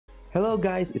Hello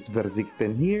guys, it's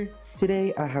Verzichten here.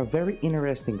 Today I have very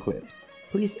interesting clips.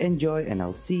 Please enjoy and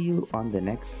I'll see you on the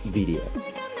next video.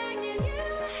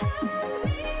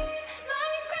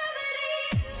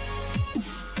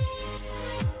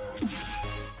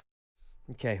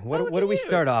 Okay, what do we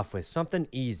start off with? Something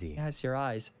easy. Yes, your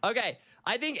eyes. Okay,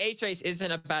 I think Ace Race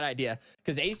isn't a bad idea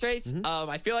because Ace Race,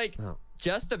 I feel like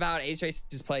just about Ace Race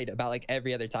is played about like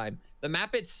every other time. The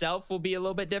map itself will be a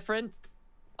little bit different,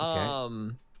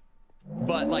 but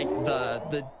like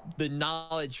the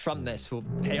knowledge from this will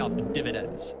pay off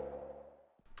dividends.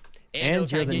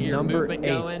 And you're the number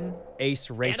 8 Ace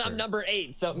Racer. And I'm number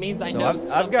 8, so it means I know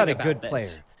I've got a about good this. player.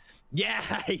 Yeah.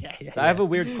 I have a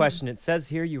weird question. It says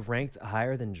here you ranked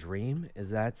higher than Dream.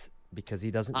 Is that because he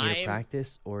doesn't need to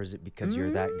practice, or is it because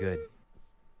you're that good?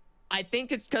 I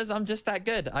think it's because I'm just that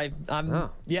good.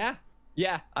 Yeah.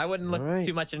 I wouldn't look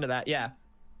too much into that. Yeah.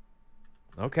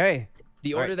 Okay.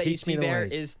 The order that you see there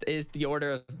is the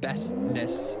order of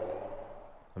bestness.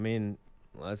 I mean,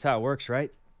 that's how it works,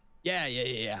 right?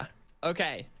 Yeah.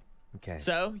 Okay.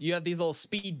 So you have these little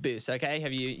speed boosts. Okay,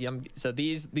 have you? So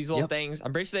these little things.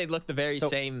 I'm pretty sure they look the very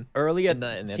same. Earlier,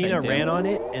 Tina ran on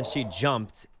it and she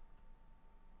jumped,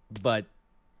 but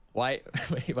why?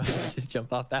 Wait, why did you just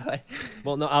jump off that way?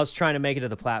 Well, no, I was trying to make it to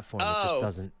the platform. It just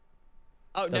doesn't.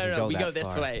 Oh no, we go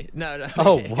this way. No.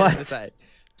 Oh what?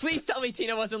 Please tell me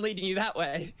Tina wasn't leading you that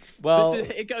way. Well,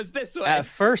 it goes this way. At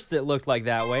first it looked like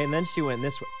that way, and then she went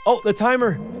this way. Oh, the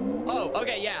timer. Oh,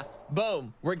 okay, yeah.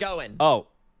 Boom, we're going. Oh,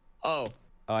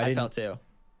 I fell too.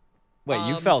 Wait,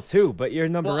 you fell too, but you're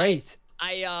number 8.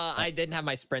 I didn't have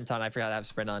my sprint on. I forgot to have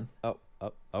sprint on. Oh,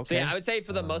 okay. So yeah, I would say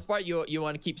for the most part, you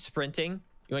want to keep sprinting.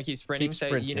 You want to keep sprinting.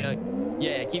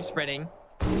 Keep sprinting.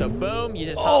 So boom, you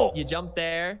just hop, you jump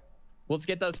there. Let's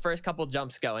get those first couple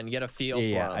jumps going. Get a feel for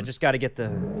them. I just got to get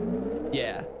the.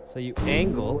 Yeah. So you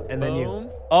angle and then boom.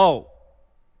 you. Oh.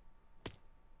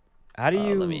 How do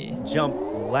you jump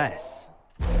less?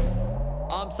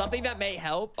 Something that may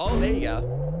help. Oh, there you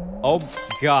go. Oh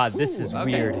God, this is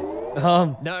weird.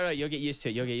 No, you'll get used to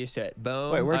it. You'll get used to it.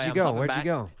 Boom. Wait, where'd you go? Where'd you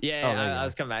go? Yeah, I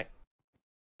was coming back.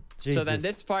 Jesus. So then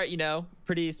this part,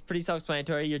 pretty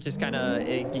self-explanatory. You're just kind of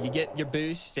you get your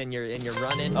boost and you're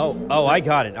running. Oh, I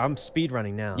got it. I'm speed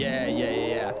running now.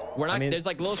 Yeah. We're not. There's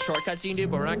like little shortcuts you can do,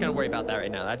 but we're not gonna worry about that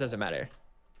right now. That doesn't matter.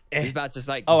 It's about just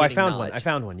like. I found one. I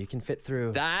found one. You can fit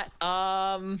through. That.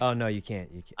 Oh no, you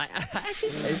can't. You can't.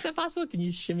 Is that possible? Can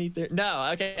you shimmy through? No.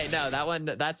 Okay. No, that one.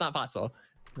 That's not possible.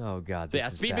 Oh God. So yeah,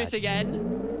 speed boost again,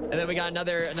 and then we got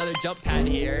another jump pad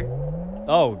here.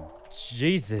 Oh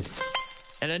Jesus.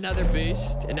 And another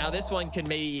boost, and now this one can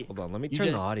maybe. Hold on, let me turn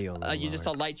the audio. You just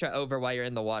elytra over while you're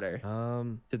in the water.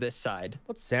 To this side.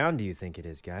 What sound do you think it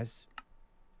is, guys?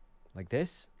 Like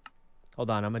this? Hold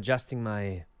on, I'm adjusting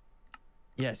my.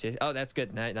 Yes. Oh, that's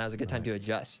good. Now's a good time to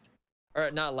adjust.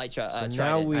 Or not elytra. So trident.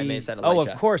 now I may have said elytra. Oh,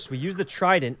 of course, we use the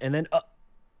trident, and then.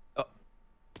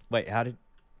 Wait, how did?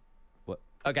 What?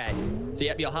 Okay. So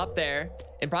yep, you'll hop there,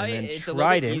 and probably it's a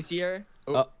little bit easier.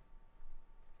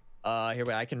 Here,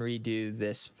 wait, I can redo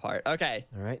this part. Okay.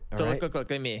 All right. So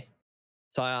look at me.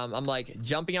 So I'm like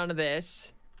jumping onto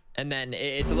this, and then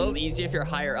it's a little easier if you're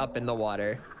higher up in the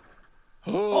water.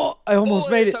 Oh, I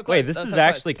almost made it. So wait, this is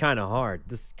actually kind of hard.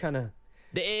 This is kind of.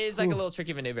 It is like a little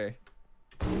tricky maneuver.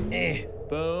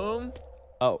 Boom.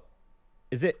 Oh,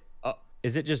 is it?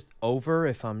 Is it just over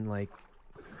if I'm like?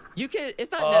 You can.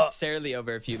 It's not necessarily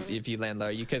over if you land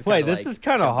lower. You could. Wait, this is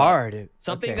kind of hard.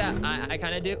 Something that I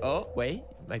kind of do. Oh wait,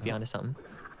 might be onto something.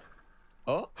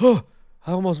 Oh.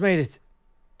 I almost made it.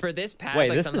 For this pad, wait,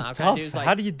 like this is tough. Do is, like,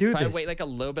 how do you do this? Wait like a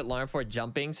little bit longer before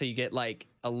jumping, so you get like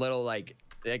a little like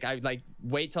I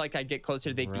wait till like I get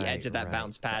closer to the edge of that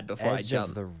bounce pad before I jump. Edge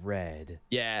of the red.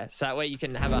 Yeah, so that way you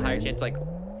can have a higher chance. Like,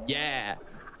 yeah.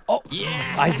 Oh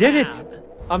yeah. I did it.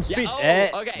 I'm speed.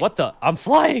 Yeah. Okay. What the? I'm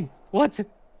flying. What?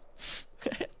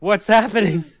 What's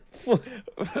happening?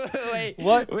 Wait,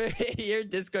 your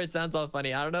Discord sounds all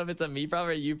funny. I don't know if it's a me problem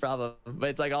or you problem, but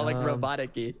it's like all like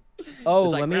robotic-y. Oh,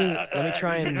 let me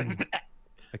try and.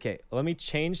 Okay, let me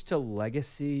change to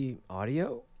legacy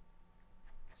audio.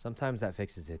 Sometimes that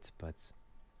fixes it, but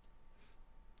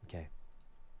okay.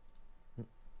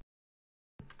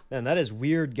 Man, that is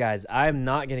weird, guys. I'm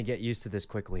not gonna get used to this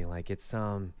quickly. Like it's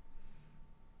gonna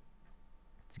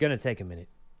take a minute.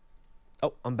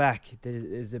 Oh, I'm back.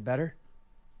 Is it better?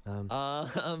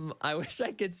 I wish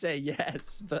I could say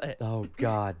yes, but oh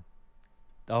God.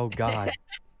 Okay,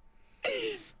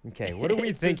 what are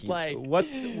we thinking? Like,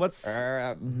 what's it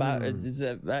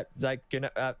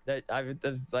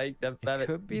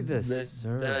could be the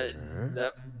server.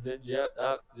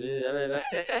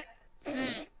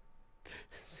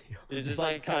 It's just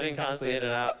like cutting constantly in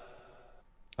and out.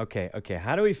 Okay, okay.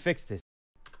 How do we fix this?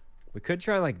 We could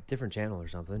try like different channel or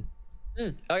something.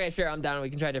 Okay, sure. I'm down. We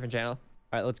can try a different channel.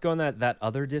 All right, let's go on that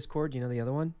other Discord. You know the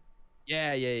other one?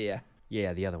 Yeah.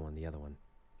 Yeah, the other one.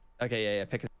 Okay, yeah.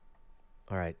 Pick it.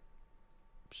 All right.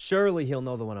 Surely he'll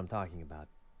know the one I'm talking about.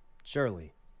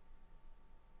 Surely.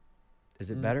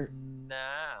 Is it better?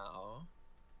 Now.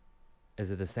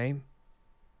 Is it the same?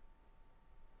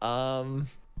 That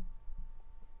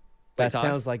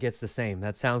sounds like it's the same.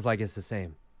 That sounds like it's the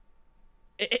same.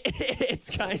 It's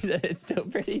still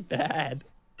pretty bad.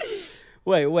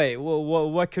 Wait.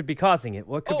 What could be causing it?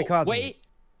 What could be causing it?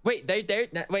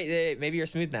 Wait, maybe you're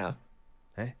smooth now.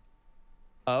 Hey?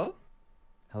 Oh?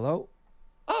 Hello?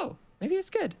 Oh, maybe it's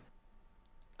good.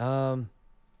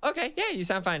 Okay, yeah, you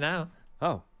sound fine now.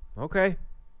 Oh, okay.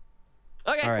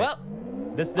 Okay, right. well.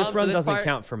 This run doesn't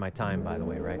count for my time, by the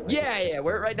way, right? Like yeah.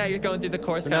 Right now you're going through the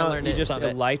course, so kind of now learning you just some of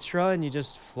it. elytra and you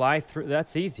just fly through.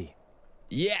 That's easy.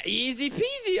 Yeah, easy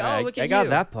peasy. Oh, look at you. I got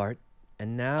that part.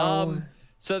 And now...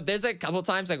 So there's a couple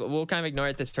times, like, we'll kind of ignore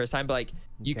it this first time, but, like,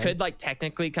 you could, like,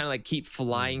 technically kind of, like, keep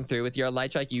flying through with your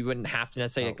elytra. Like, you wouldn't have to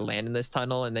necessarily, like, land in this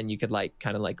tunnel, and then you could, like,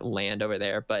 kind of, like, land over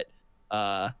there. But,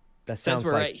 that since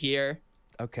we're right here...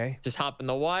 Okay. Just hop in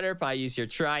the water, probably use your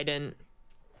trident.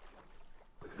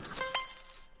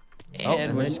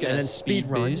 And we're just gonna speed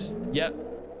boost. Yep.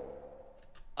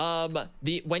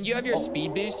 When you have your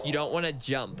speed boost, you don't want to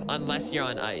jump unless you're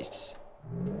on ice.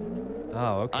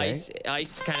 Oh, okay.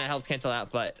 Ice kind of helps cancel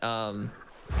out, but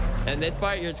and this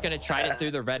part you're just gonna trident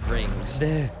through the red rings.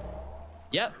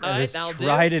 Yep. This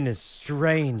trident is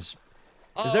strange.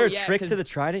 Is there a trick to the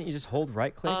trident? You just hold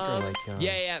right click or like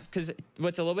yeah, because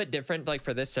what's a little bit different, like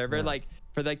for this server, like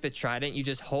for like the trident, you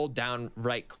just hold down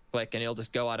right click and it'll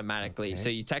just go automatically. So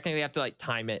you technically have to like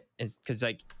time it, because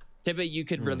like typically you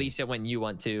could release it when you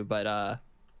want to, but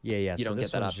you don't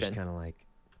get that option. Just kind of like...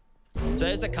 So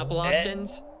there's a couple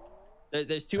options.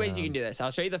 There's two ways you can do this.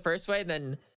 I'll show you the first way,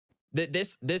 then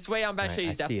this way I'm about to show you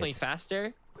is definitely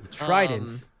faster.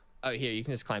 Trident. Oh, here you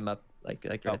can just climb up like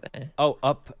right there. Oh,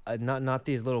 up, not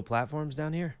these little platforms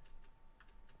down here.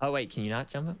 Oh wait, can you not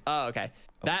jump up? Oh, okay.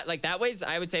 That way's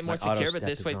I would say more secure, but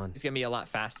this way is gonna be a lot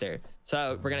faster.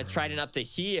 So we're gonna trident up to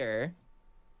here.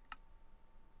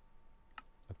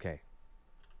 Okay.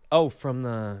 Oh, from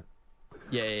the...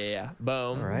 Yeah.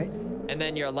 Boom. All right. And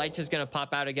then your light is gonna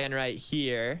pop out again right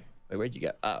here. Wait, where'd you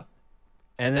go? Oh.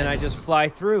 And then I just fly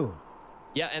through.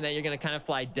 Yeah, and then you're gonna kind of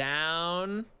fly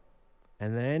down.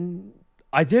 And then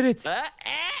I did it.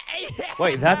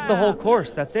 Wait, that's the whole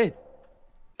course. That's it.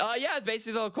 Yeah, it's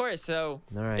basically the whole course. So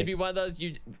it'd be one of those,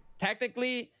 you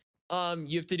technically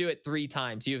you have to do it 3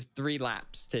 times. You have 3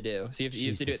 laps to do. So you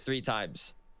have to do it 3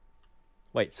 times.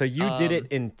 Wait, so you did it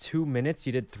in 2 minutes?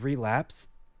 You did 3 laps?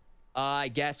 I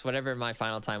guess whatever my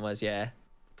final time was, yeah.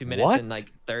 2 minutes and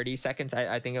like 30 seconds,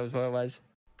 I think it was what it was.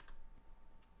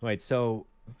 Wait, so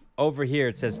over here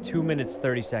it says 2 minutes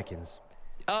 30 seconds.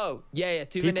 Oh, yeah,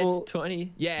 2 minutes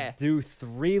 20. Yeah. Do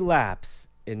 3 laps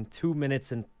in 2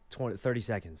 minutes and 30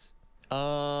 seconds.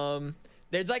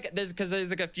 There's like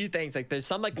a few things, like there's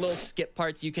some like little skip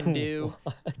parts you can do.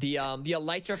 The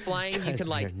elytra flying, you can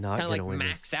like kind of like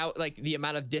max out like the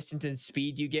amount of distance and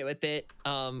speed you get with it,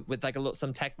 with like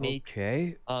some technique.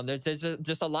 Okay. There's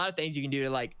just a lot of things you can do to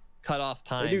like cut off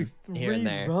time here and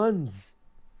there. Runs.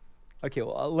 Okay,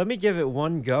 well, let me give it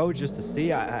one go just to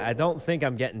see. I don't think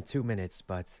I'm getting 2 minutes,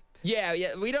 but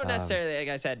yeah, we don't necessarily, like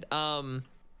I said,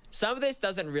 some of this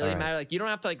doesn't really matter. Like you don't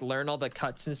have to like learn all the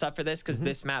cuts and stuff for this, because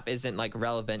this map isn't like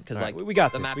relevant, because like we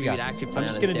got the map we you'd got actually this. play I'm on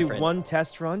just is gonna do different. one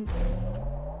test run.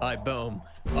 All right, boom.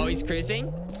 Oh, he's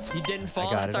cruising. He didn't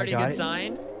fall. That's already a good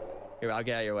sign. Here, I'll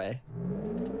get out of your way.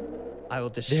 I will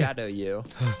just shadow you.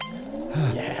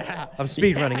 Yeah. I'm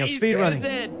speed running. I'm speed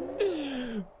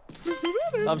running.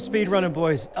 I'm speed running,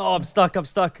 boys. Oh, I'm stuck. I'm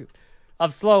slow.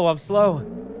 He's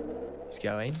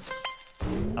going.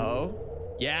 Oh,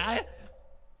 yeah.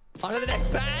 On to the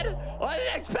next pad. On to the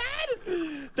next pad.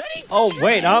 Oh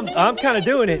wait, I'm kind of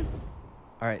doing it.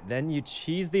 All right, then you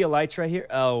cheese the elytra here.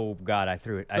 Oh god, I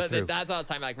threw it. That's all the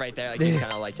time, like right there. Like he's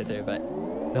kind of like to do, but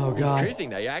oh god. He's cruising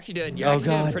though. You're actually doing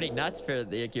pretty nuts for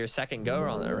your second go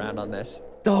around on this.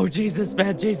 Oh Jesus,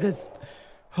 man, Jesus.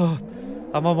 Oh,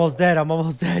 I'm almost dead.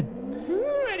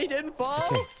 And he didn't fall.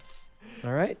 Okay.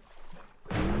 All right.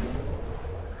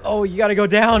 Oh, you gotta go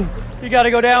down. You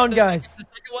gotta go down, guys. The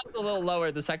second one's a little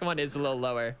lower. The second one is a little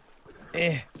lower.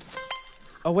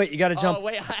 Oh wait, you gotta jump. Oh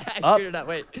wait, I screwed it up.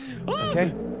 Wait.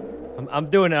 Okay. I'm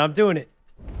doing it.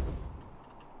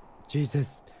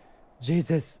 Jesus.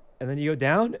 And then you go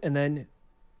down, and then.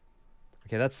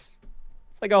 Okay, it's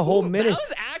like a whole minute. That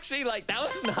was actually like that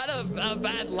was not a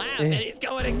bad lap, and he's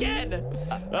going again.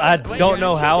 I don't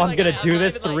know how I'm gonna do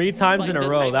this 3 times in a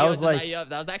row. That was like that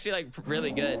was actually like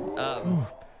really good. it was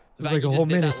like you a whole just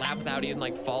did minute. that lap without even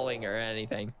like falling or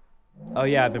anything. Oh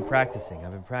yeah, I've been practicing.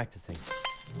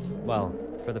 Well,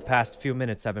 for the past few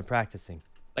minutes, I've been practicing.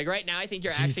 Like right now, I think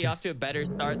you're actually off to a better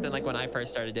start than like when I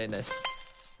first started doing this.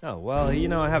 Oh well, you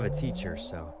know I have a teacher,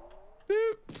 so.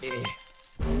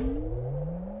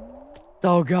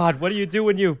 Oh God, what do you do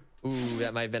when you? Ooh,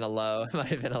 that might have been a low.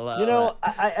 You know,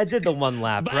 I did the 1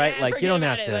 lap, But right? Like you don't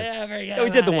have to. Yeah,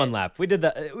 we did the 1 lap. We did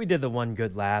the 1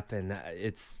 good lap, and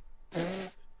it's.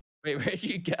 Wait, where'd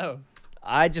you go?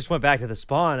 I just went back to the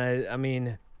spawn. I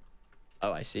mean.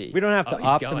 Oh, I see. We don't have to he's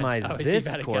optimize going.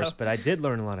 this course, but I did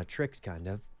learn a lot of tricks, kind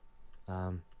of.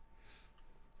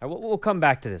 We'll come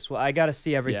back to this. Well, I got to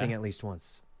see everything at least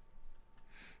once.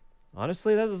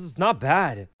 Honestly, this is not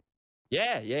bad.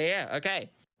 Yeah. Okay.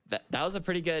 That was a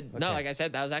pretty good. Okay. No, like I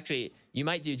said, that was actually. You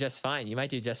might do just fine. You might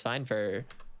do just fine for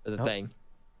the thing.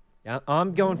 Yeah,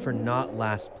 I'm going for not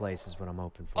last place is what I'm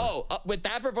hoping for. Oh, with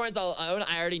that performance alone,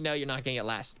 I already know you're not gonna get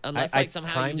last unless I like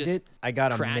somehow you timed just I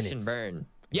got a crash minute. and burn.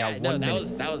 I Yeah, got no, 1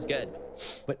 minute. that was good.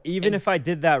 But even if I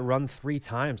did that run 3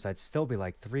 times, I'd still be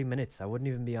like 3 minutes. I wouldn't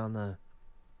even be on the.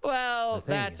 Well,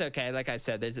 that's okay. Like I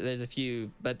said, there's a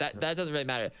few, but that doesn't really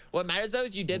matter. What matters though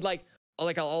is you did like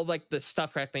all like the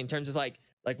stuff correctly in terms of like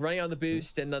running on the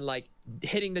boost and then like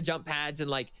hitting the jump pads and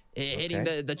like hitting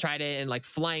the trident and like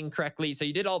flying correctly. So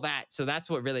you did all that. So that's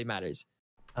what really matters.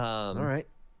 All right.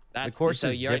 That's the course so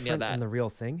is you already know different that. than the real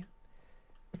thing.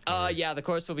 Yeah, the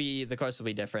course will be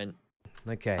different.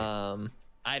 Okay.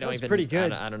 I don't even. Pretty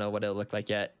good. I don't know what it'll look like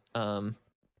yet. But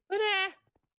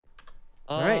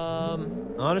All right.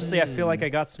 Honestly, I feel like I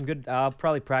got some good. I'll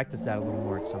probably practice that a little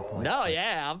more at some point. No,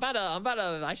 yeah, I'm about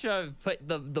to. I should have put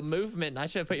the movement. I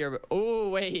should have put your. Oh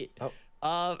wait. Oh.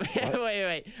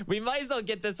 Wait. We might as well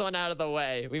get this one out of the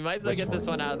way. Turn What's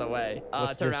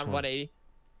around this 180.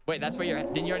 Wait, that's where you're.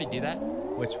 Didn't you already do that?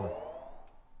 Which one?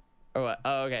 Or what?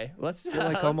 Oh, okay. Let's. You're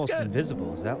like almost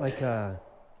invisible. Is that like a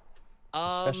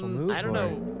special move? I don't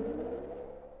know.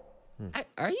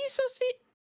 Are you supposed to be?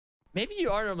 Maybe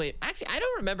you are normally. Actually, I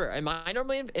don't remember. Am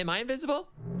I invisible?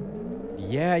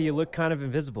 Yeah, you look kind of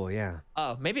invisible. Yeah.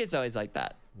 Oh, maybe it's always like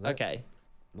that. Okay.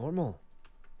 Normal.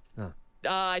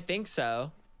 I think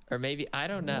so. Or maybe I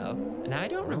don't know. And I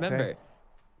don't remember.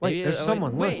 Wait, Maybe, there's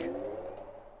someone. wait. Look.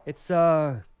 It's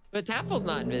But Taffle's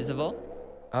not invisible.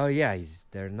 Oh yeah,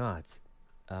 they're not.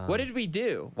 What did we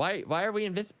do? Why are we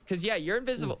invisible? Because yeah, you're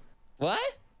invisible. What?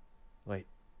 Wait,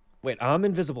 I'm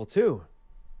invisible too.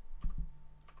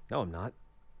 No, I'm not.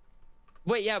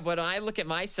 Wait, yeah, but when I look at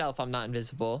myself, I'm not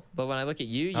invisible. But when I look at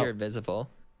you, you're invisible.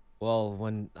 Well,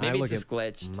 when Maybe I look it's at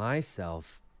glitched.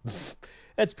 myself,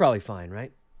 that's probably fine,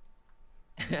 right?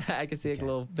 I can see a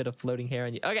little bit of floating hair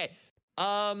on you. Okay.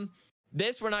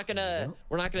 This we're not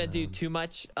gonna do too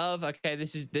much of. Okay,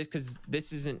 this because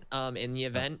this isn't in the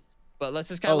event. But let's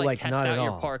just kind of like test out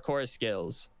your parkour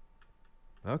skills.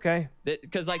 Okay.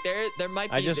 Because like there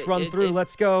might be. I just run through.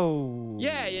 Let's go.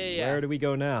 Yeah. Where do we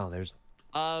go now? There's.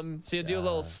 So you'll do a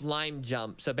little slime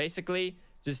jump. So basically,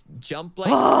 just jump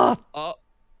like.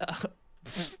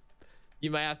 You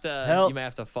might have to. Help. You might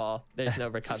have to fall. There's no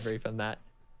recovery from that.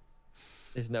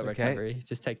 There's no recovery.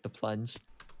 Just take the plunge.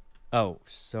 Oh,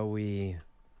 so we.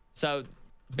 So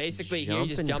basically, here you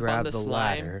just jump on the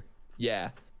slime. Ladder. Yeah.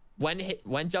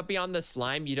 When jumping on the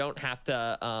slime, you don't have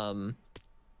to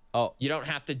you don't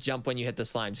have to jump when you hit the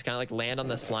slime. Just kind of like land on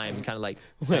the slime, kind of like.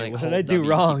 Wait, what did I do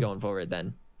wrong? Keep going forward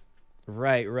then.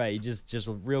 Right. You just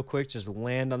real quick, just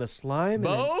land on the slime.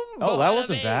 Boom! Oh, that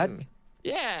wasn't bad.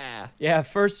 Yeah. Yeah.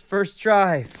 First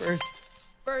try.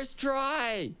 First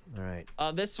try. All right.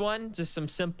 This one, just some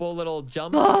simple little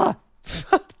jumps.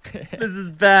 This is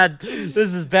bad.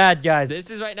 This is bad, guys. This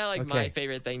is right now like my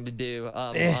favorite thing to do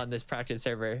on this practice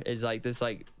server is like this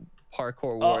like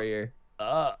parkour warrior.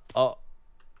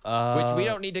 Which we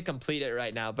don't need to complete it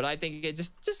right now, but I think it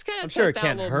just kind of. I'm sure it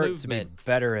can't hurt movement. to be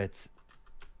better at.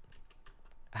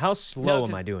 How slow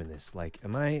am I doing this? Like,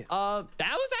 am I? That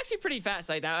was actually pretty fast.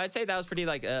 Like that, I'd say that was pretty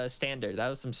like standard. That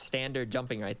was some standard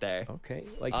jumping right there. Okay,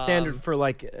 like standard for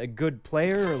like a good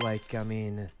player, or like I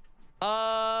mean.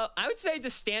 I would say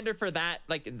just standard for that,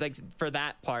 like for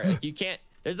that part. Like you can't.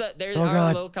 There Oh, are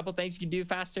God. a little couple things you can do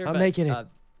faster. I'm but, making it.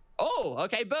 Oh,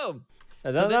 okay, boom.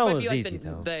 That So this might was be like easy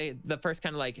though. the first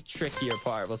kind of like trickier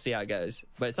part. We'll see how it goes,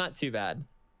 but it's not too bad.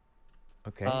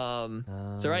 Okay.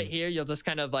 So right here, you'll just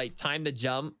kind of like time the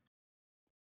jump,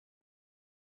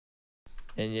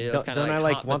 and you just kind of don't I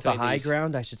like want the high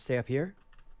ground? I should stay up here.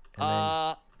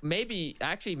 And maybe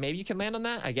actually maybe you can land on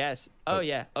that. I guess. Oh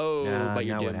yeah. Oh, nah, but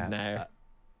you're doomed there.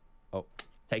 Oh,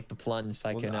 take the plunge.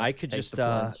 Sykkuno. I could just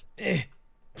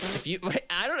If you, wait,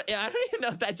 I don't even know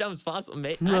if that jump's possible,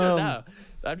 mate. I don't know.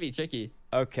 That'd be tricky.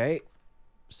 Okay.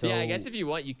 So yeah, I guess if you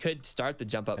want, you could start the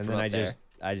jump up and from then up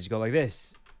I just go like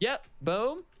this. Yep.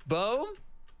 Boom. Boom.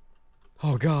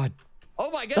 Oh God. Oh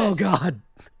my goodness. Oh God.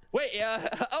 Wait.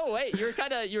 Oh wait. You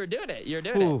were doing it. You were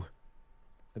doing it.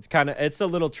 It's a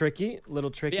little tricky.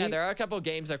 Yeah, there are a couple of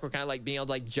games like we're kind of like being able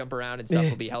to like jump around and stuff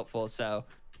will be helpful. So.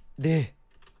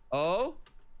 Oh.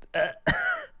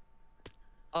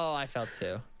 Oh, I fell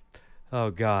too. Oh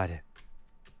God.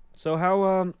 So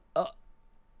how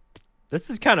this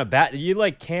is kind of bad. You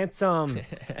like can't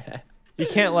you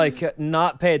can't like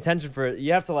not pay attention for it.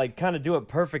 You have to like kind of do it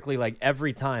perfectly like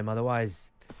every time, otherwise.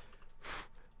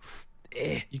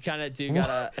 You kind of do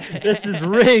gotta. This is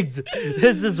rigged.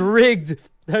 This is rigged.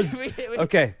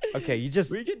 Okay. You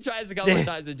just. We can try this a couple of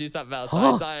times to do something else. So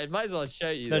I thought I might as well show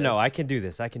you. No, I can do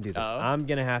this. Oh. I'm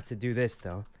gonna have to do this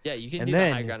though. Yeah, you can do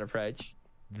the high ground approach.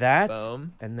 That.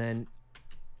 Boom. And then.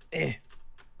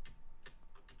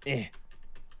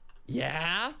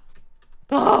 Yeah.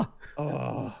 Oh.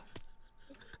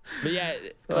 But yeah,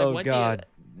 like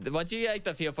once you like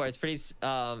the feel for it, it's pretty.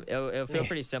 It'll feel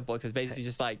pretty simple because basically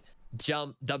just like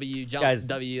jump W, jump Guys,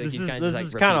 W. Like, this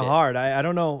is kind of hard. I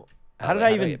don't know. How did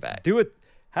I even do it?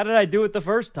 How did I do it the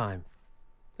first time?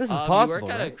 This is possible.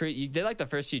 You did like the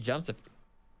first few jumps.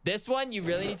 This one, you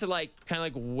really need to like kind of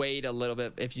like wait a little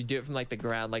bit if you do it from like the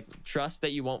ground. Like trust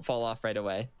that you won't fall off right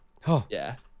away. Oh.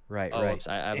 Yeah. Right. Oops,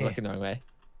 I was looking the wrong way.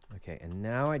 Okay, and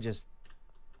now I just.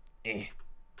 All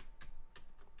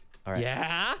right.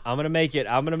 Yeah. I'm gonna make it.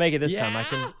 This time. I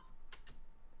can.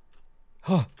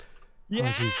 Oh. Yeah.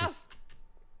 Oh Jesus.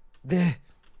 Yeah.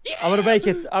 I'm gonna make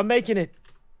it. I'm making it.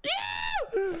 Yeah.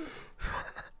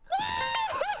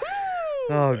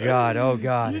 Oh God.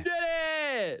 You did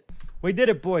it. We did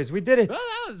it, boys. We did it. Well,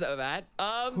 that was so bad.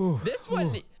 This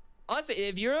one, honestly,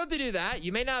 if you're able to do that,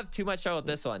 you may not have too much trouble with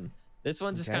this one. This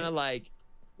one's just kind of like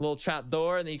a little trap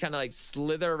door, and then you kind of like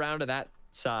slither around to that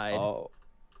side. Oh.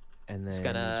 And then it's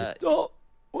gonna. Just, oh.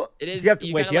 What? It is. Do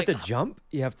you have to jump?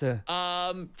 You have to.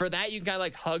 For that, you can kind of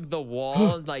like hug the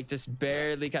wall and like just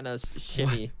barely kind of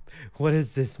shimmy. What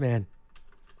is this, man?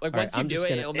 Like once you do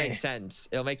it, it'll make sense.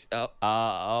 It'll make.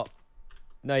 No,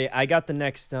 yeah, I got the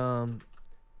next. Yeah,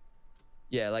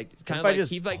 like kind of like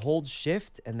keep like hold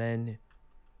shift and then.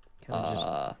 Kind of just.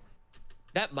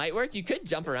 That might work. You could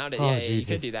jump around it. Oh, yeah, Jesus.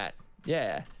 you could do that.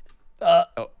 Yeah.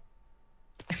 Oh.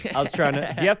 I was trying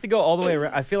to. Do you have to go all the way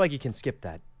around? I feel like you can skip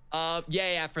that.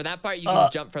 Yeah. For that part, you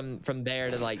can jump from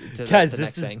there to like to guys, the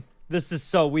next thing. This is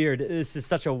so weird. This is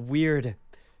such a weird.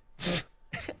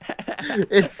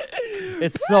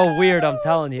 It's so weird. I'm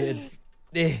telling you, it's.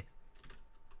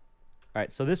 All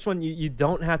right, so this one you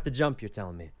don't have to jump. You're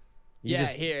telling me.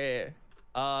 Here.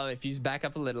 If you back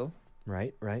up a little.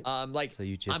 Right. Like so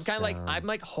you just. I'm kind of like I'm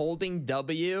like holding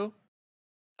W.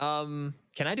 Can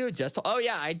I do it just? Oh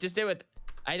yeah, I just did with.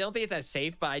 I don't think it's as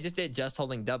safe, but I just did just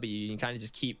holding W. You can kind of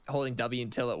just keep holding W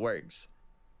until it works.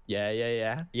 Yeah.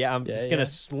 Yeah, I'm just gonna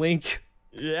slink.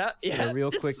 Yeah. Real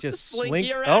quick, just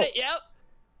slink around it. Yep.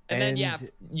 And then yeah,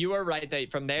 you were right. That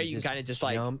from there you can kind of just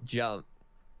like jump.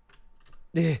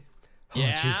 Oh,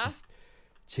 yeah.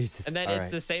 Jesus. And then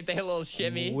it's the same thing. A little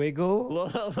shimmy.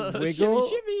 Wiggle. Wiggle.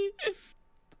 Shimmy.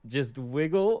 Just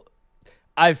wiggle.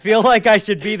 I feel like I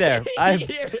should be there. I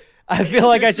feel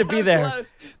like I should be there.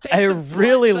 It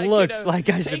really looks like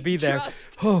I should be there.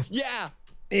 Yeah.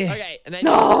 Okay, and then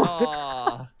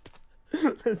no.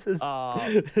 This is.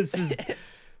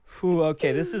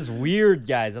 Okay, this is weird,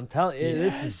 guys. I'm telling you,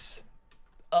 this is.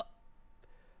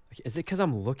 Is it because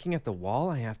I'm looking at the wall?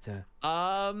 I have to.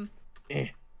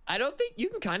 I don't think you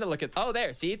can kind of look at. Oh,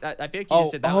 there. See, I feel like you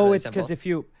just did that. Oh, it's because if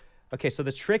you. Okay, so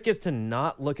the trick is to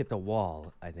not look at the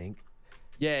wall. I think.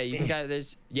 Yeah, you can kind of.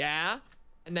 There's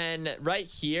and then right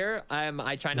here,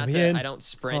 I try not to. I don't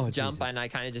sprint, jump, Jesus. and I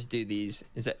kind of just do these.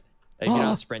 Is it? If you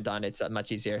don't sprint on it, it's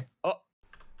much easier. Oh.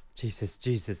 Jesus,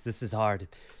 this is hard.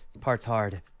 This part's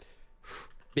hard.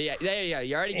 But yeah, there you go.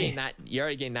 You're already getting that. You're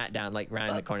already getting that down, like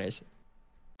round the corners.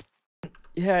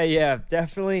 Yeah,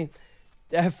 definitely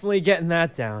getting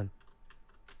that down.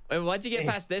 And once you get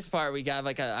past this part, we got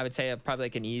like I would say probably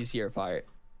like an easier part.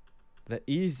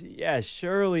 Yeah,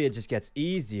 surely it just gets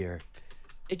easier.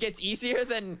 It gets easier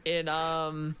than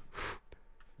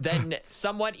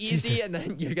somewhat easy, Jesus. and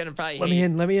then you're gonna probably. Let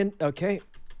me in. Okay,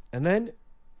 and then.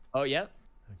 Oh yeah.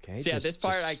 Okay. So yeah, this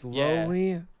part I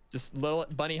slowly. Yeah, just little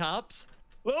bunny hops.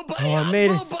 Little bunny hops. I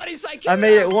made little it. Bunny I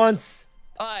made it once.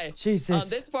 Alright. Jesus.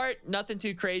 This part, nothing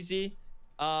too crazy.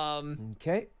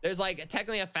 Okay. There's like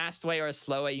technically a fast way or a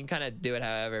slow way. You can kind of do it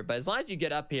however, but as long as you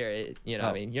get up here, you know,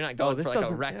 I mean, you're not going for like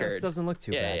a record. Yeah, this doesn't look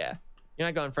too bad. Yeah. You're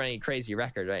not going for any crazy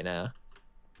record right now.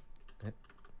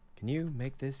 Can you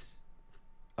make this?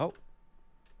 Oh.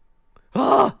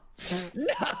 Ah!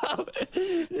 No.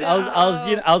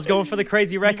 I was going for the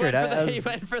crazy record. You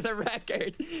went for the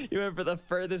record. You went for the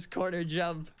furthest corner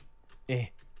jump.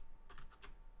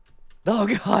 Oh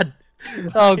God.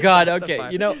 Oh God.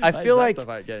 Okay. You know, I feel like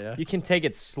you can take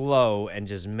it slow and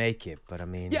just make it, but I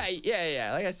mean.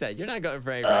 Yeah. Like I said, you're not going for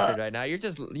any record right now. You're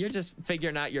just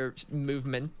figuring out your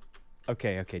movement.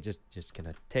 Okay. Just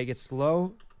gonna take it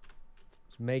slow.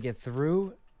 Just make it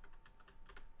through.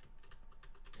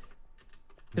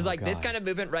 Because like this kind of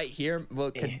movement right here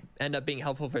could end up being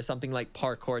helpful for something like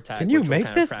parkour tag. Can you make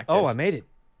this? Oh, I made it.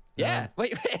 Yeah.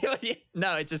 Wait.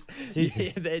 No, it just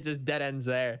dead ends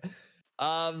there.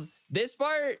 This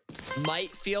part might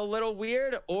feel a little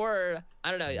weird, or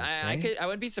I don't know. I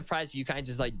wouldn't be surprised if you kind of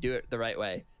just like do it the right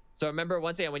way. So remember,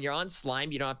 once again, when you're on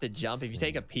slime, you don't have to jump. If you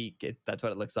take a peek, that's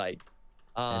what it looks like.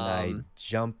 And I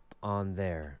jump on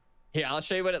there. Here, I'll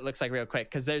show you what it looks like real quick.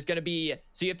 Because there's gonna be,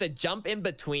 so you have to jump in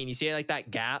between. You see like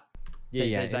that gap?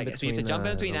 Yeah. So you have to jump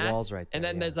in between that, walls right there, and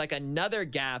then there's like another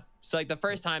gap. So like the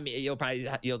first time you have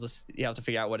to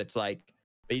figure out what it's like,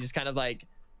 but you just kind of like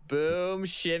boom,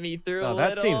 shimmy through. Oh,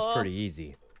 that seems pretty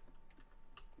easy.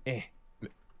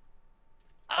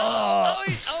 Oh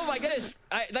my goodness.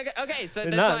 Okay, so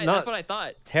that's what I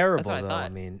thought. Terrible, that's what I thought. I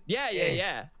mean.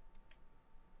 Yeah.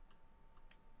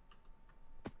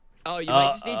 Oh, you might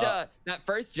just need to, that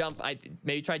first jump,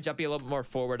 maybe try jumping a little bit more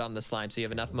forward on the slime so you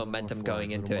have enough momentum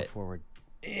going into it. Forward.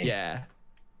 Yeah.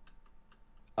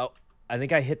 Oh, I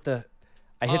think I hit the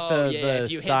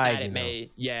if you side. Hit that, it may,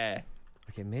 yeah.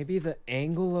 Okay, maybe the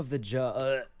angle of the jump.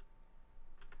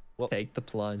 Well, take the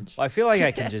plunge. Well, I feel like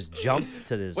I can just jump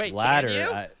to this ladder. Can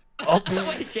you?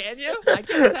 Wait, can you? I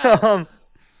can't tell.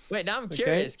 Wait, now I'm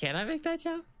curious. Can I make that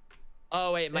jump?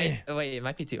 Oh, wait, it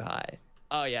might be too high.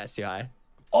 Oh, yeah, it's too high.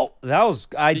 Oh, that was,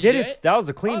 I did it. That was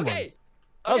a clean one. That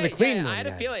was a clean one. I had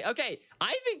a feeling. Okay,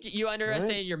 I think you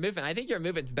underestimated your movement. I think your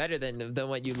movement's better than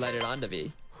what you let it on to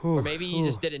be. Or maybe you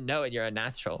just didn't know and you're a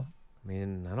natural. I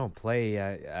mean, I don't play.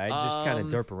 I just kind of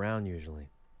derp around usually.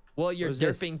 Well, you're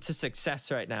derping to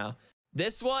success right now.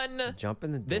 This one, jump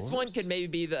in the doors? This one could maybe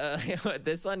be the.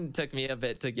 This one took me a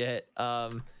bit to get.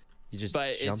 You just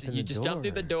jump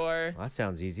through the door. Well, that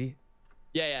sounds easy.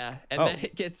 Yeah, and then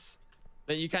it gets.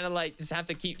 Then you kind of like just have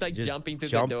to keep like jumping through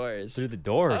the doors. Through the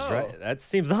doors, right? That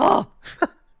seems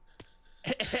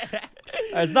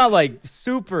it's not like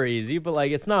super easy, but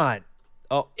like it's not.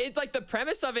 Oh, it's like the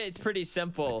premise of it is pretty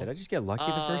simple. Did I just get lucky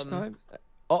the first time?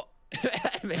 Oh,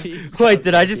 wait,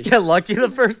 did I just get lucky the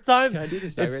first time? Can I do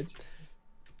this backwards?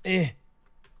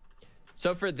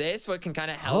 So for this, what can kind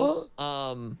of help?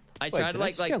 I try to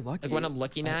like when I'm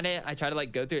looking at it, I try to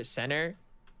like go through its center.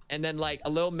 And then like a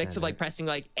little mix of like pressing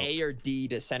like A or D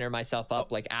to center myself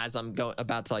up like as I'm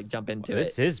about to like jump into it.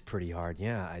 This is pretty hard.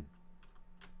 Yeah.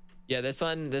 Yeah, this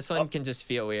one can just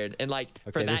feel weird. And like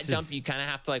for that jump, you kind of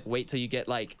have to like wait till you get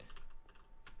like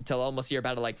till almost you're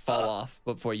about to like fall off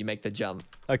before you make the jump.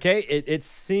 Okay, it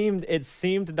seemed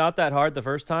not that hard the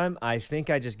first time. I think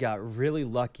I just got really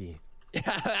lucky.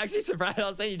 Yeah, I'm actually surprised. I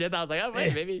was saying you did that. I was like, oh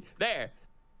wait, maybe there.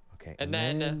 Okay. And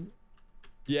then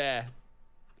yeah.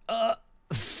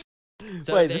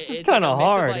 So wait, this is kind of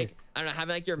hard. Like, I don't know,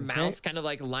 having like your mouse kind of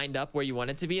like lined up where you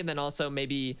want it to be, and then also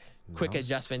maybe quick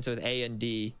adjustments with A and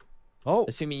D. Oh,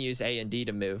 assuming you use A and D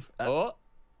to move.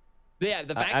 Yeah,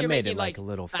 the fact I you're made making it like a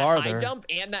little that farther. high jump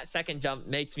and that second jump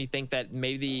makes me think that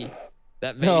maybe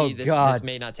this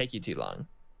may not take you too long.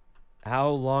 How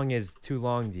long is too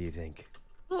long, do you think?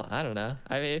 Well, I don't know.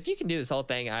 I mean, if you can do this whole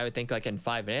thing, I would think like in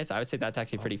 5 minutes. I would say that's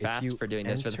actually pretty fast for doing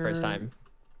this for the first time.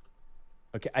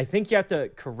 Okay, I think you have to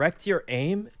correct your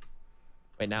aim.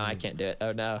 Wait, now I can't do it.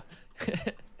 Oh, no.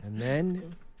 And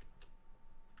then...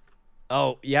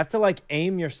 Oh, you have to, like,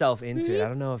 aim yourself into it. I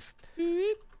don't know if...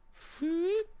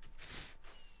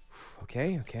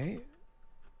 Okay.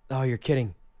 Oh, you're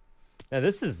kidding. Now,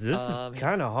 this is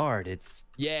kind of hard. It's...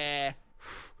 Yeah.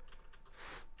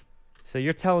 So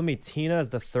you're telling me Tina is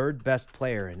the third best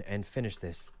player and finished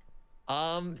this?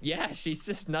 Yeah, she's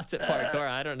just nuts at parkour.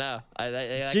 I don't know.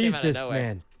 That Jesus, came out of nowhere.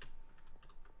 Man.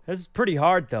 This is pretty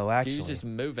hard, though, actually. She was just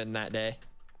moving that day.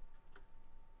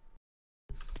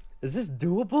 Is this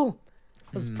doable?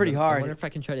 This is pretty hard. I wonder if I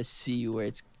can try to see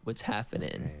what's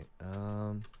happening.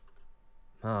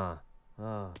 Okay.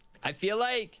 I feel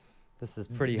like this is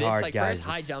pretty hard, like, guys. First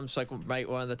high jumps like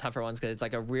one of the tougher ones because it's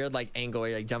like a weird like angle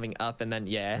where you're like jumping up and then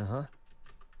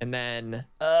and then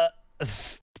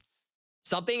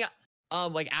something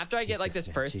like after I get like this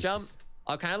first jump,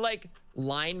 I'll kind of like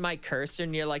line my cursor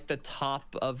near like the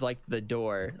top of like the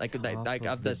door, like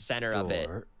the center of it.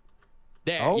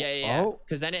 There, yeah.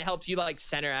 Because then it helps you like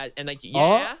center and like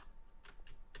yeah.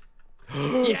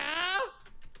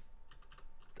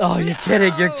 Oh, you're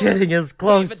kidding! You're kidding! It's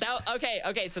close. But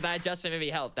okay. So that adjustment maybe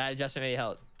helped. Because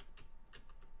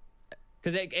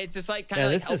it's just like kind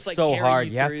of like helps like so carry hard.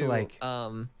 you You have through, to like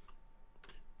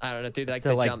I don't know, do like to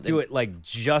the like jump do it like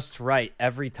just right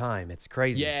every time. It's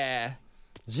crazy. Yeah.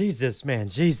 Jesus, man,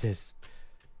 Jesus.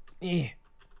 Okay.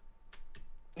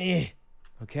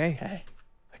 Okay.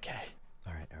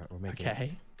 All right, we're making.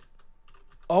 Okay.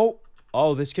 Oh,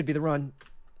 this could be the run.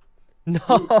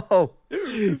 No,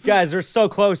 guys, we're so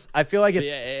close. I feel like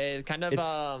it's kind of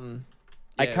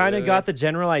I kind of got the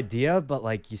general idea, but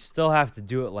like you still have to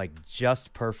do it like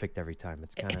just perfect every time.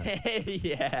 It's kind of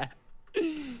yeah.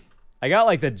 I got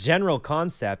like the general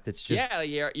concept. It's just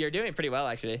you're doing pretty well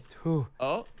actually. Whew.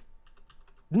 Oh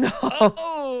no.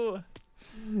 Oh.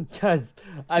 Guys,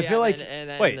 I feel like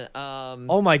wait.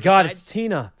 Oh my God, it's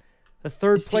Tina, the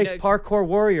third place parkour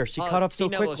warrior. She caught up so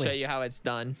quickly. Tina will show you how it's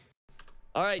done.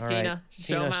 All right, Tina.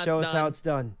 Show us how it's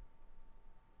done.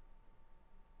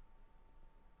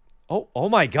 Oh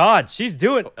my God, she's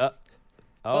doing.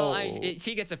 Well,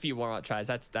 she gets a few warm-up tries.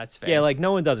 That's fair. Yeah, like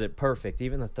no one does it perfect.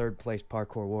 Even the third place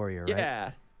parkour warrior,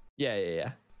 right?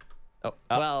 Yeah. Oh,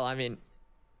 well, I mean,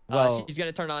 she's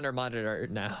gonna turn on her monitor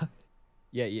now.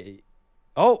 Yeah.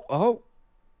 Oh.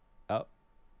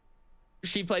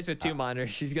 She plays with two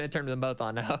monitors. She's gonna turn them both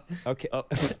on now. Okay. Oh,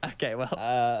 okay.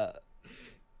 Well.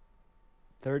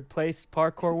 Third place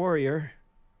parkour warrior.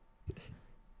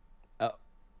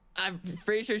 I'm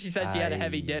pretty sure she said she had a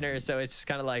heavy dinner, so it's just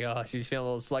kind of like, oh, she's feeling a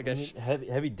little sluggish.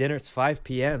 Heavy dinner. It's 5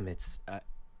 p.m. It's.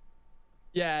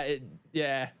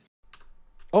 Yeah.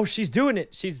 Oh, she's doing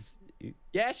it.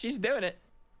 Yeah, she's doing it.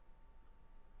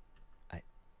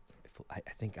 I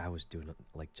think I was doing it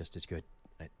like just as good.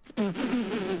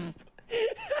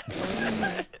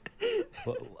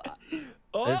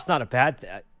 It's not a bad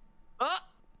thing.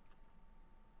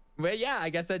 Well, yeah, I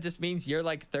guess that just means you're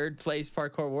like third place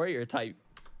parkour warrior type.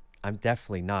 I'm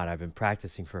definitely not. I've been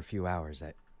practicing for a few hours.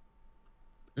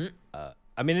 I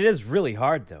mean, it is really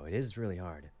hard, though. It is really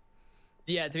hard.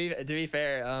 Yeah, to be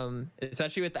fair,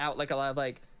 especially without like a lot of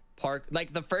like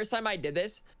like the first time I did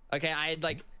this, okay, I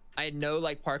had no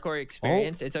like parkour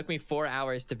experience. It took me 4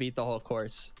 hours to beat the whole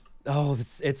course. Oh,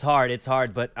 it's hard. It's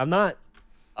hard, but I'm not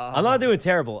doing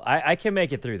terrible. I can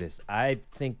make it through this. I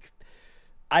think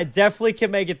I definitely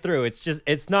can make it through.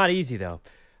 It's not easy though.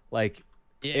 Like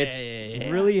it's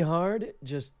really hard.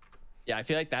 Yeah, I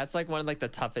feel like that's like one of like the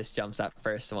toughest jumps, that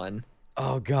first one.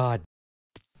 Oh God.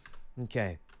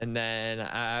 Okay. And then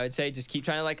I would say just keep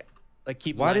trying to like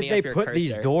keep. Why did they put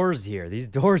these doors here? These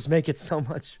doors make it so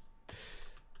much.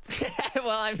 Well,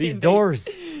 I mean, these doors.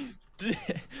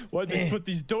 Why'd they put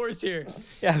these doors here?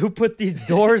 Yeah, who put these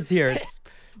doors here? It's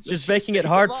just making it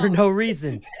hard for no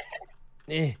reason.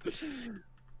 Why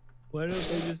don't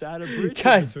they just add a bridge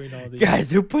between all these?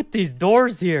 Guys, who put these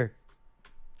doors here?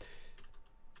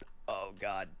 Oh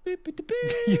God.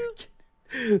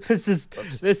 This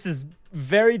is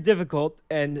very difficult,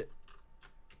 and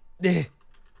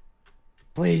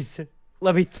please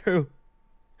let me through.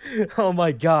 Oh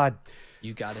my God.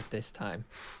 You got it this time.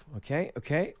 Okay.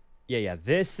 Yeah.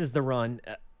 This is the run.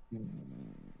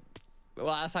 Well,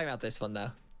 I was talking about this one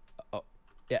though. Oh,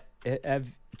 yeah.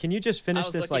 Can you just finish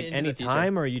this like any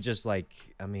time, or are you just like?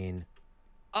 I mean.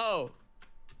 Oh.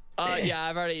 Yeah.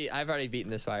 I've already beaten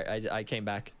this part. I came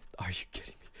back. Are you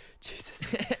kidding me?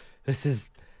 Jesus. This is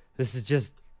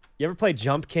just. You ever play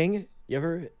Jump King? You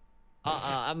ever?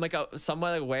 I'm like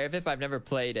somewhat aware of it, but I've never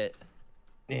played it.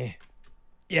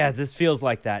 Yeah, this feels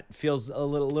like that. Feels a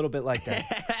little bit like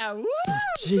that.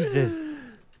 Jesus.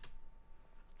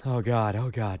 Oh God.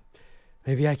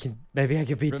 Maybe I can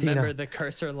beat Tina. Remember the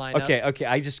cursor lineup. Okay.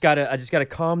 I just gotta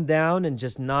calm down and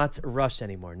just not rush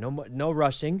anymore. No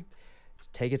rushing.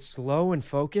 Just take it slow and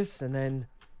focus, and then.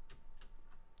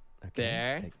 Okay.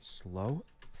 There. Take it slow.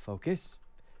 Focus.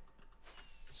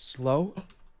 Slow.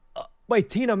 Wait,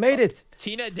 Tina made it.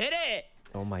 Tina did it.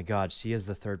 Oh my God, she is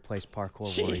the third place parkour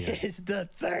warrior. She is the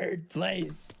third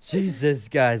place. Jesus,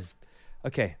 guys.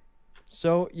 Okay,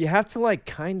 so you have to like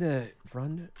kind of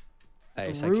run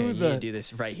through you do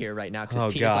this right here, right now,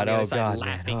 because Tina's on the other side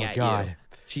laughing at you.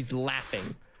 She's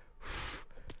laughing.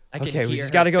 I can hear we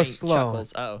just gotta go slow.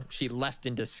 Chuckles. Oh, she left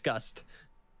in disgust.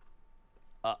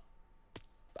 I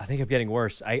think I'm getting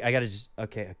worse. I gotta just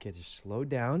just slow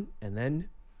down, and then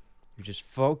you just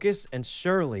focus, and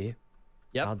surely,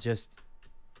 I'll just.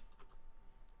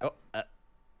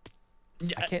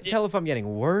 I can't tell if I'm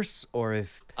getting worse or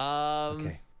if.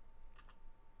 Okay.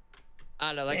 I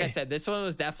don't know. Like I said, this one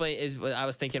was definitely what I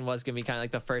was thinking was gonna be kind of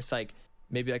like the first like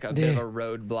maybe like a bit of a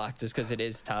roadblock just because it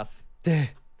is tough. I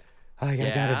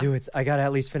gotta do it. I gotta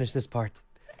at least finish this part.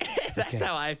 That's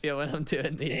how I feel when I'm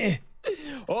doing these.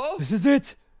 Oh, this is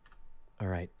it. All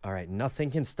right. Nothing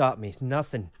can stop me.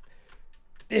 Nothing.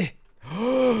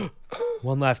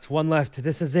 One left.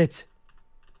 This is it.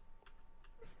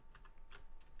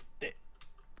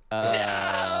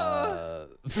 Oh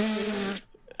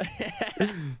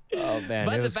man,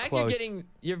 but it the was fact close.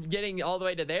 you're getting all the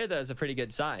way to there though is a pretty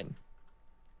good sign.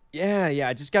 Yeah.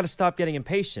 I just got to stop getting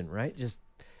impatient, right?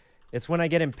 It's when I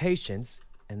get impatient,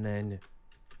 and then.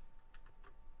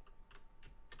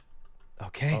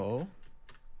 Okay.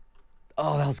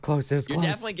 Oh, that was close. It was close. You're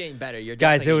definitely getting better.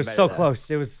 Guys, it was so close.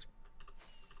 It was.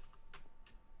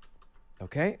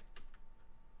 Okay.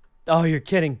 Oh, you're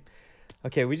kidding.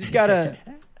 Okay, we just gotta.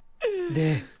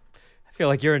 I feel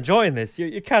like you're enjoying this.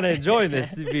 You're kind of enjoying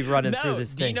this to be running through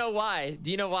this thing. Do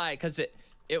you know why? Because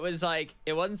it was like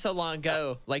it wasn't so long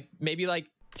ago. Like maybe like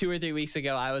 2 or 3 weeks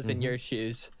ago, I was in your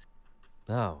shoes.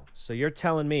 Oh, so you're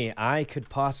telling me I could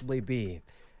possibly be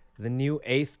the new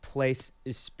 8th place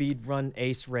speedrun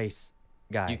ace race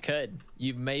guy? You could.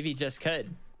 You maybe just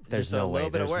could. There's just no a way. little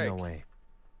bit There's of work. no way.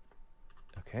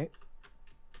 Okay.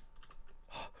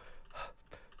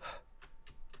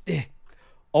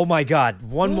 Oh my God!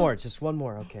 One more, just one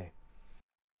more. Okay.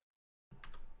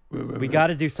 We got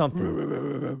to do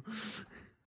something.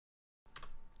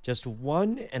 Just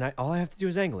one, and all I have to do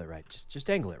is angle it right. Just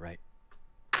angle it right.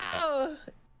 Ow.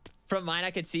 From mine,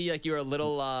 I could see like you were a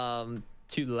little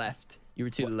to the left. You were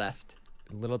to the left.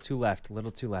 A little too left. A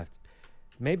little too left.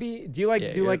 Maybe do you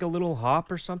like do like a little hop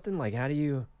or something? Like how do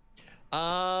you?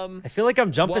 I feel like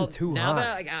I'm jumping too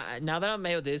high. Now that I'm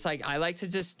able to do this, like I like to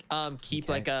just keep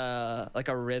like a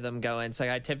rhythm going. So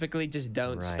like, I typically just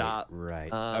don't stop.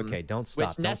 Right. Okay. Don't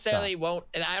stop. Which necessarily won't.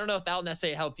 And I don't know if that'll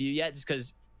necessarily help you yet, just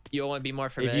because you'll want to be more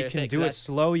familiar. If you can do it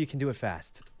slow, you can do it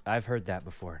fast. I've heard that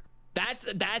before. That's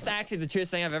actually the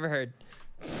truest thing I've ever heard.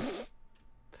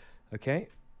 Okay.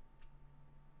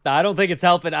 I don't think it's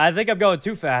helping. I think I'm going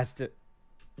too fast.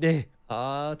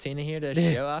 Oh, Tina here to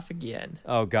show off again.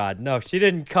 Oh God, no! She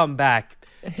didn't come back.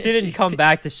 She didn't come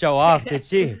back to show off, did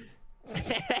she?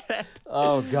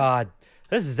 Oh God,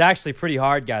 this is actually pretty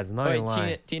hard, guys. I'm not gonna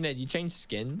lie. Tina, did you change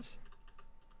skins?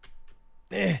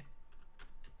 Yep,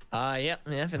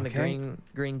 and the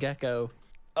green gecko.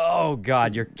 Oh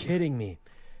God, you're kidding me.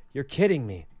 You're kidding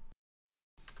me.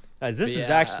 Guys, this is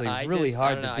actually really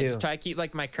hard to do. I just try to keep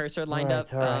like my cursor lined up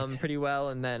pretty well,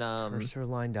 and then cursor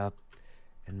lined up.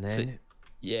 And then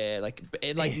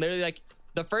literally like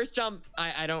the first jump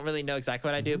I don't really know exactly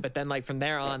what I do, but then like from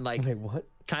there on like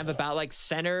kind of about like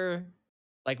center,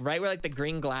 like right where like the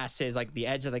green glass is, like the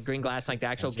edge of the green glass, like the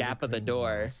actual gap of the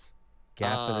door.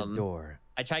 Of the door.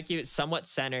 I try to keep it somewhat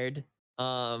centered,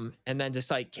 and then just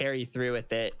like carry through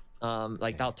with it.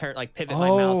 Like I'll turn like pivot my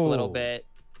mouse a little bit.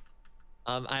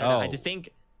 I don't know. I just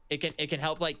think it can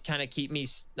help like kind of keep me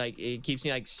like it keeps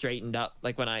me like straightened up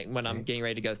like when I'm getting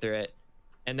ready to go through it.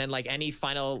 And then like any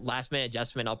final last minute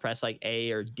adjustment, I'll press like A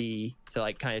or D to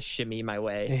like kind of shimmy my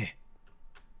way.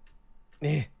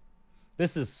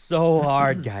 This is so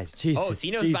hard, guys. Jesus. Oh,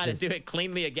 Tina's about to do it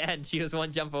cleanly again. She was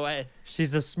one jump away.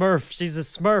 She's a Smurf. She's a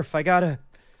Smurf. I gotta.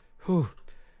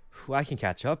 I can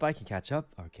catch up.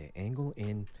 Okay, angle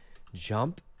in,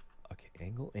 jump. Okay,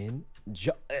 angle in,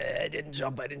 jump. I didn't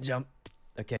jump.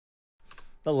 Okay.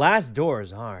 The last door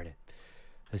is hard.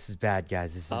 This is bad,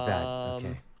 guys. This is bad.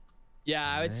 Okay. Yeah,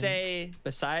 I would say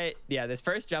this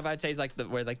first jump I'd say is like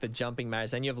where like the jumping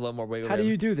matters. Then you have a little more wiggle room. How do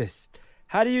you do this?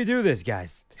 How do you do this,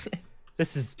 guys?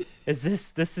 This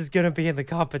is gonna be in the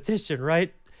competition,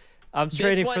 right? I'm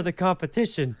training for the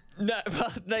competition. No,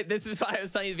 like, this is why I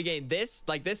was telling you at the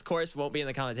beginning. This course won't be in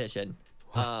the competition.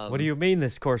 What do you mean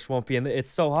this course won't be in the?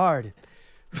 It's so hard.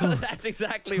 That's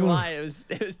exactly why it was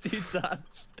too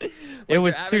tough. Like it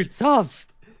was too tough.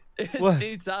 It was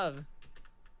too tough.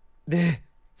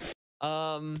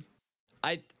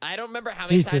 I don't remember how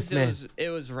many times it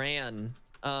was ran.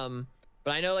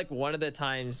 But I know like one of the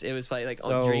times it was like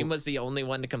Dream was the only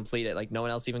one to complete it. Like no one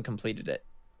else even completed it.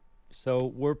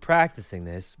 So we're practicing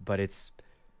this, but it's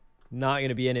not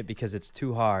gonna be in it because it's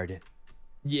too hard.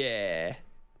 Yeah.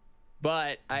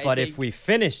 But if we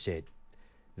finish it,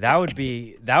 that would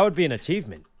be an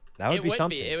achievement. That would be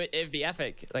something. It'd be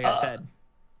epic, like I said.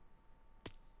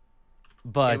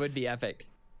 But it would be epic.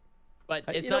 But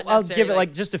it's not I'll give it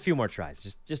like just a few more tries.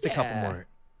 Just a couple more.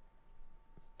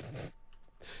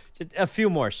 Just a few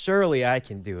more. Surely I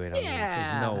can do it. I mean,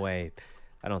 there's no way.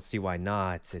 I don't see why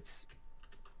not.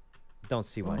 don't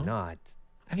see why not.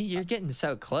 I mean, you're getting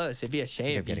so close. It'd be a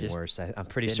shame if you getting just worse. I'm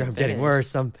pretty sure I'm getting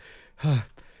worse.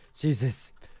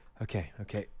 Jesus. Okay.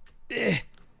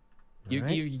 You're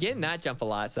getting that jump a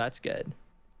lot, so that's good.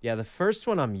 Yeah, the first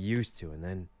one I'm used to, and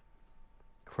then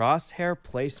crosshair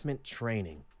placement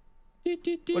training.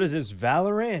 What is this,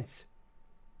 Valorant?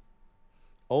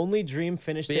 Only Dream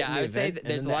finished it. Yeah, in the I would say event,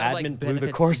 there's a and then lot the of admin like blew the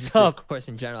benefits course to up. this course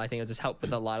in general. I think it'll just help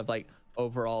with a lot of like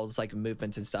overalls, like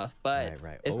movements and stuff. But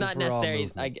Right. it's not Overall necessary.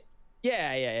 movement. Like,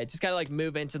 yeah. Just gotta like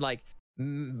movements and like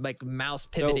like mouse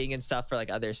pivoting and stuff for like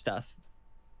other stuff.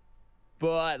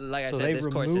 But like I said, this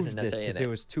course isn't necessarily because it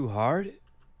was too hard.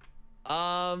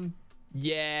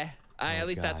 Yeah. At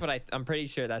least that's what I'm pretty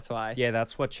sure that's why. Yeah,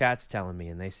 that's what chat's telling me,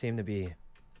 and they seem to be.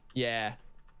 Yeah.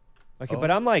 Okay,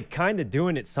 but I'm like kind of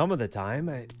doing it some of the time.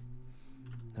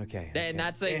 Okay. And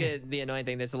that's like the annoying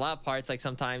thing. There's a lot of parts like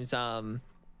sometimes All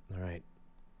right.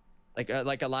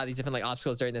 like a lot of these different like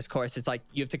obstacles during this course. It's like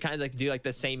you have to kind of like do like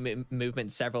the same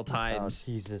movement several times.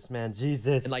 Oh, Jesus, man,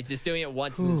 Jesus. And like just doing it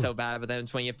once isn't so bad, but then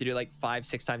it's when you have to do like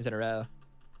 5-6 times in a row.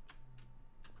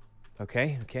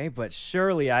 Okay, but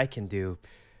surely I can do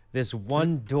this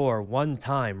one door one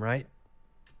time, right?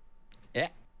 Yeah.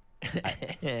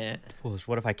 Foolish.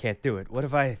 What if I can't do it? What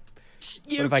if I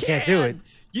You can't do it?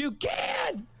 You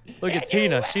can. Look at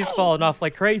Tina. She's falling off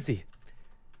like crazy.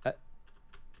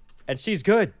 And she's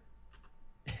good.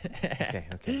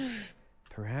 Okay.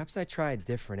 Perhaps I try a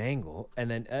different angle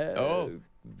and then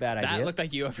bad idea. That looked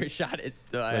like you overshot it.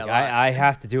 Look, I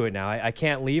have to do it now. I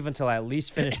can't leave until I at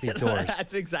least finish these doors.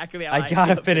 That's exactly how I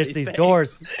gotta finish these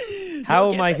doors.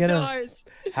 How am I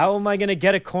gonna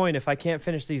get a coin if I can't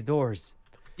finish these doors?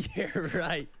 You're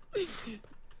right.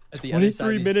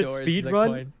 23-minute speed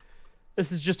run?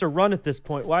 This is just a run at this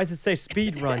point. Why does it say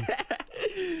speed run?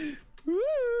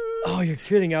 Oh, you're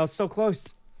kidding. I was so close.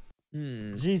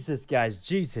 Jesus, guys.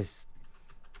 Jesus.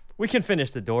 We can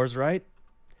finish the doors, right?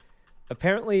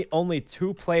 Apparently, only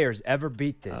 2 players ever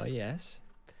beat this. Oh, yes.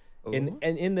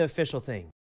 In the official thing.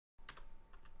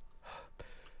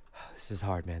 This is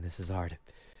hard, man. This is hard.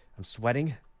 I'm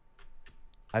sweating.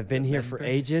 I've been here for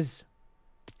ages.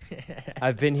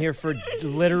 I've been here for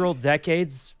literal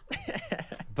decades.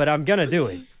 But I'm gonna do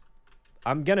it.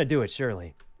 I'm gonna do it,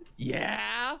 surely.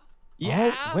 Yeah.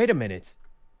 Oh, wait a minute.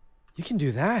 You can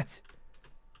do that.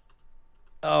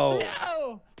 Oh.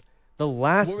 No. The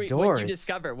last door. What did you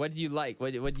discover? What did you like?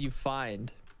 What did you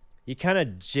find? You kind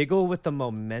of jiggle with the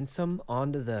momentum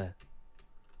onto the...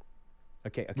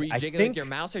 Okay. Were you jiggling with your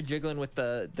mouse or jiggling with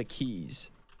the keys?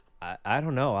 I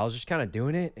don't know. I was just kind of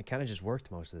doing it. It kind of just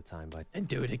worked most of the time, but... And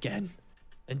do it again.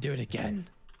 And do it again.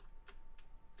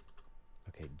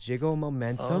 Okay, jiggle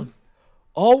momentum.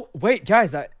 Oh, wait,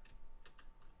 guys.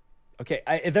 Okay,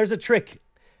 there's a trick.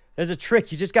 There's a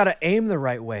trick. You just got to aim the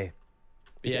right way.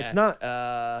 Yeah. It's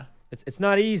not... It's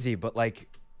not easy, but like...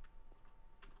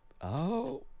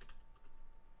 Oh.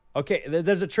 Okay,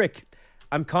 there's a trick.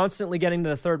 I'm constantly getting to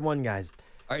the third one, guys.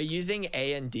 Are you using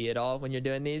A and D at all when you're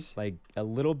doing these? Like a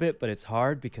little bit, but it's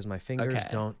hard because my fingers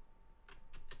don't.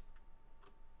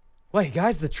 Wait,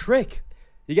 guys, the trick.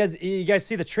 You guys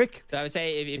see the trick? So I would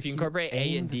say if you incorporate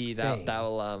A and D, that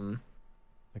will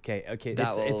Okay.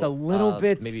 It's a little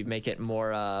bit. Maybe make it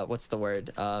more what's the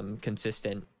word?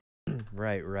 Consistent.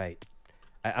 Right.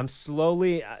 I'm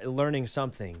slowly learning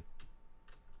something.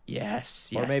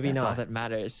 Yes. Or maybe that's not. all that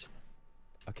matters.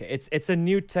 Okay, it's a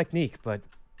new technique, but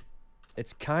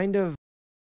it's kind of.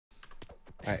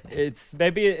 All right, it's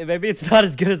maybe it's not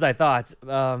as good as I thought.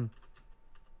 Okay.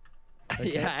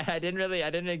 Yeah, I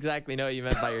didn't exactly know what you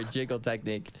meant by your jiggle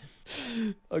technique.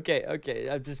 Okay.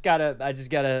 I just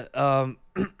gotta. All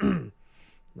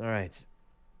right.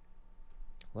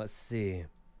 Let's see.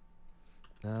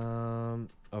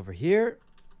 Over here.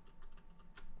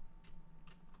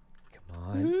 Come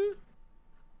on.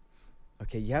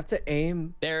 Okay, you have to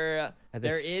aim at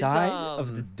the side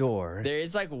of the door. There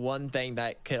is like one thing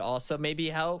that could also maybe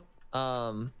help,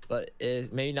 but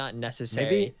is maybe not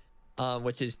necessary.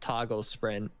 Which is toggle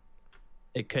sprint.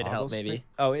 It could help maybe.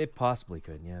 Oh, it possibly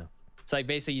could, yeah. So like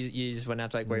basically you just wouldn't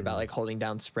have to like worry about like holding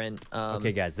down sprint.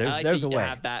 Okay, guys, there's a way.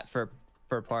 Have that for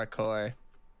parkour.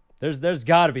 There's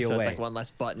got to be a way. So it's like one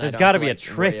less button. There's got to be a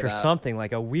trick or something,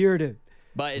 like a weird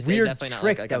trick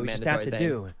that we just have to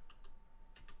do.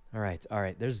 All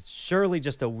right. There's surely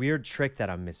just a weird trick that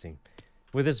I'm missing.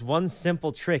 With this one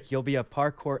simple trick, you'll be a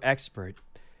parkour expert.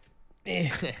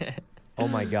 Oh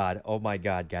my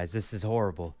god, guys, this is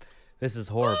horrible. This is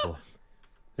horrible.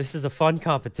 This is a fun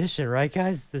competition, right,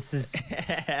 guys? This is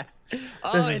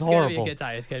horrible. Gonna be a good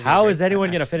time. How is anyone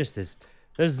gonna finish this?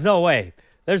 There's no way.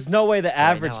 There's no way the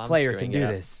average player can do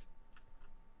this.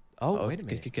 Oh, wait a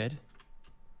minute. Good.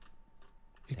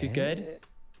 Good.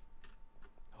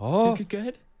 Oh.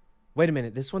 Good. Wait a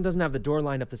minute. This one doesn't have the door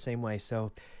lined up the same way.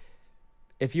 So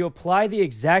if you apply the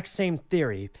exact same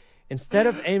theory, instead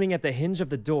of aiming at the hinge of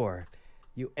the door,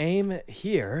 you aim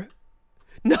here.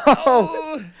 No!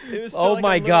 Oh, oh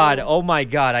my god. Oh my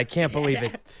god. I can't believe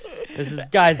it. This is,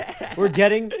 guys, we're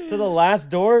getting to the last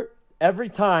door every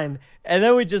time, and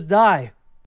then we just die.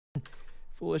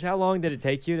 Foolish. How long did it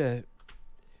take you to...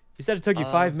 You said it took you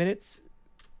 5 minutes?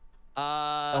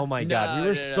 Oh my god, we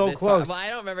were so close. Well, I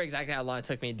don't remember exactly how long it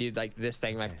took me to do like this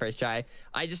thing my first try.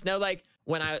 I just know like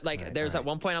when I like there's at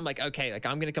one point I'm like, okay, like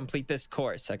I'm gonna complete this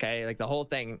course, okay, like the whole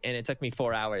thing, and it took me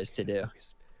 4 hours to do.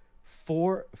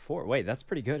 Four. Wait, that's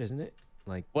pretty good, isn't it?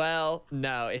 Like, well,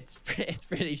 no, it's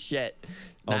pretty shit.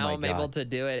 Now I'm able to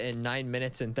do it in 9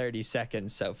 minutes and 30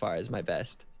 seconds so far is my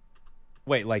best.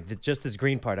 Wait, like just this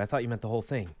green part? I thought you meant the whole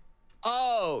thing.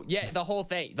 Oh yeah, the whole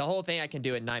thing. The whole thing I can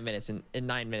do in 9 minutes and in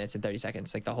 9 minutes and 30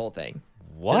 seconds, like the whole thing.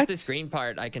 What? Just this green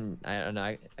part, I don't know.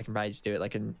 I can probably just do it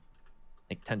like in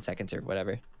like 10 seconds or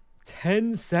whatever.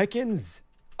 10 seconds?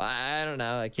 I don't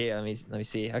know. Okay, let me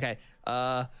see. Okay.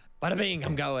 Bada bing,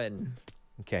 I'm going.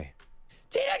 Okay.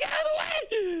 Tina, get out of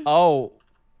the way! Oh,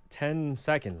 10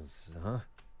 seconds, huh?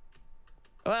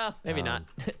 Well, maybe not.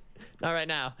 Not right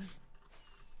now.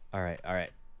 All right.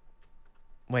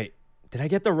 Wait, did I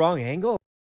get the wrong angle?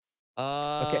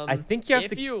 Okay, I think you have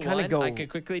to kind of go. I could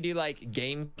quickly do like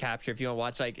game capture if you want to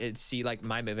watch like it, see like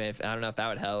my movement. I don't know if that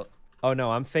would help. Oh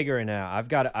no, I'm figuring it out. I've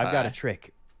got a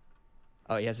trick.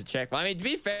 Oh, he has a trick. Well, I mean, to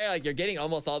be fair, like you're getting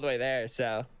almost all the way there,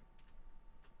 so.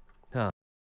 Huh.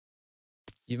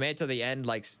 You made it to the end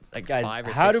like guys, 5 or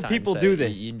 6 how do times, people so do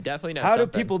this? You definitely know how something.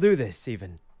 do people do this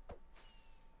even?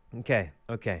 Okay.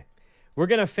 We're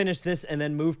going to finish this and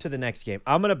then move to the next game.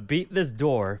 I'm going to beat this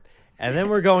door, and then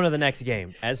we're going to the next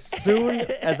game. As soon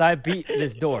as I beat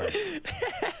this door,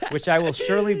 which I will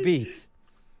surely beat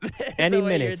any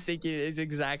minute. You're thinking is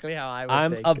exactly how I would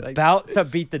I'm think. about to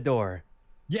beat the door.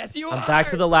 Yes, you are. I'm back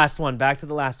to the last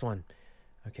one.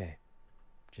 Okay.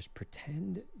 Just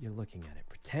pretend you're looking at it.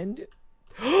 Pretend.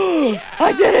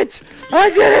 I did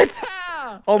it!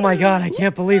 Oh my god, I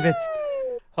can't believe it.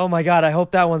 Oh my god, I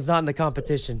hope that one's not in the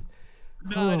competition.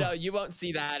 No, you won't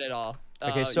see that at all.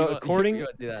 Okay, so according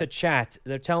to chat,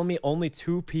 they're telling me only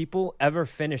 2 people ever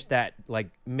finished that like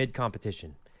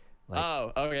mid-competition. Like,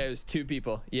 oh, okay, it was 2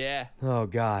 people. Yeah. Oh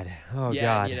god. Oh yeah,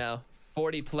 god. You know,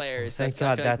 40 players. Thank that's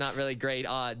God, I feel like that's not really great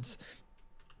odds.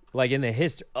 Like in the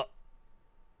history.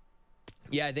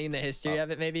 Yeah, I think in the history of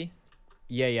it, maybe.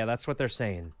 Yeah, that's what they're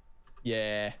saying.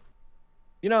 Yeah.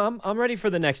 You know, I'm ready for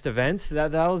the next event.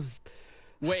 That was.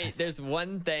 Wait, there's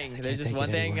one thing. There's just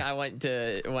one thing I want you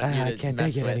to I can't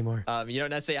take it anymore. You don't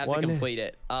necessarily have to complete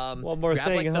it. One more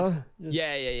thing, huh?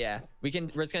 Yeah. We're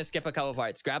just gonna skip a couple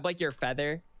parts. Grab like your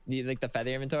feather, like the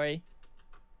feather inventory.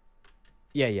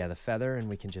 Yeah, the feather, and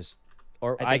we can just,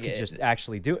 or I could just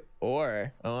actually do it.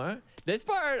 Or this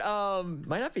part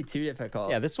might not be too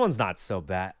difficult. Yeah, this one's not so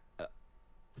bad.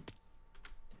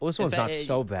 Well, this one's not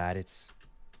so bad. It's.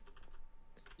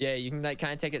 Yeah, you can like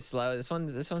kind of take it slow. This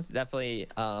one's definitely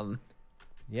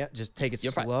Yeah, just take it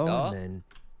slow and then.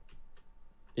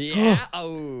 Yeah.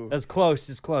 Oh. That's close.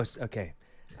 It's close. Okay,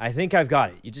 I think I've got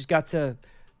it. You just got to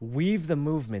weave the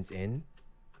movement in,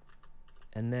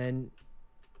 and then.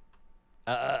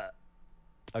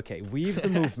 Okay, weave the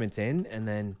movement in, and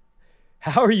then.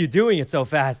 How are you doing it so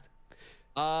fast?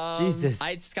 Jesus.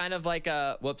 I just kind of like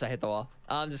whoops, I hit the wall.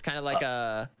 Just kind of like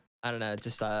I don't know,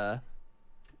 just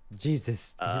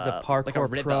Jesus, he's a parkour like a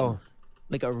rhythm, pro.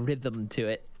 like a rhythm to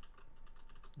it.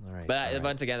 All right. But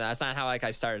once again, that's not how like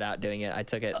I started out doing it. I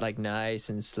took it like nice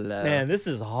and slow. Man, this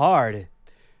is hard.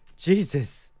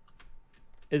 Jesus.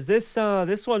 Is this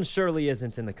this one surely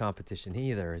isn't in the competition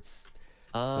either. It's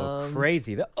so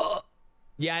crazy.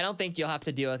 Yeah, I don't think you'll have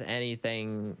to deal with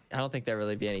anything. I don't think there'll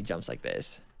really be any jumps like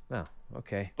this. Oh,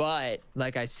 okay. But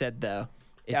like I said though,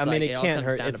 it's yeah, I mean, like, it can't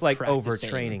hurt. It's like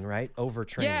overtraining, right?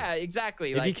 Overtraining. Yeah,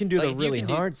 exactly. If you can do the really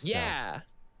hard stuff. Yeah.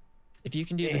 If you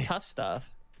can do the tough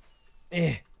stuff.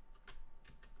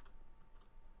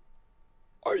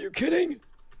 Are you kidding?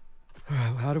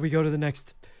 How do we go to the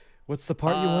next? What's the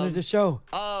part you wanted to show?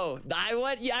 Oh, I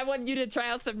want you to try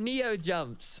out some Neo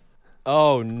jumps.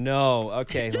 Oh no.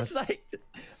 Okay. Just like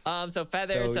so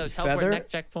feather, so teleport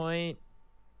next checkpoint.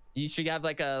 You should have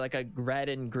like a red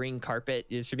and green carpet.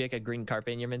 It should be like a green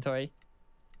carpet in your inventory.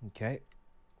 Okay.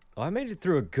 Oh, I made it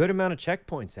through a good amount of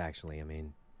checkpoints actually. I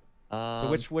mean, so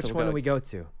which one do we go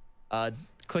to?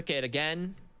 Click it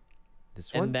again.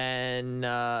 This one. And then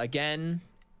again.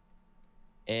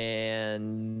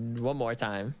 And one more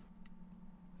time.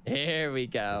 Here we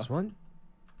go. This one.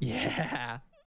 Yeah.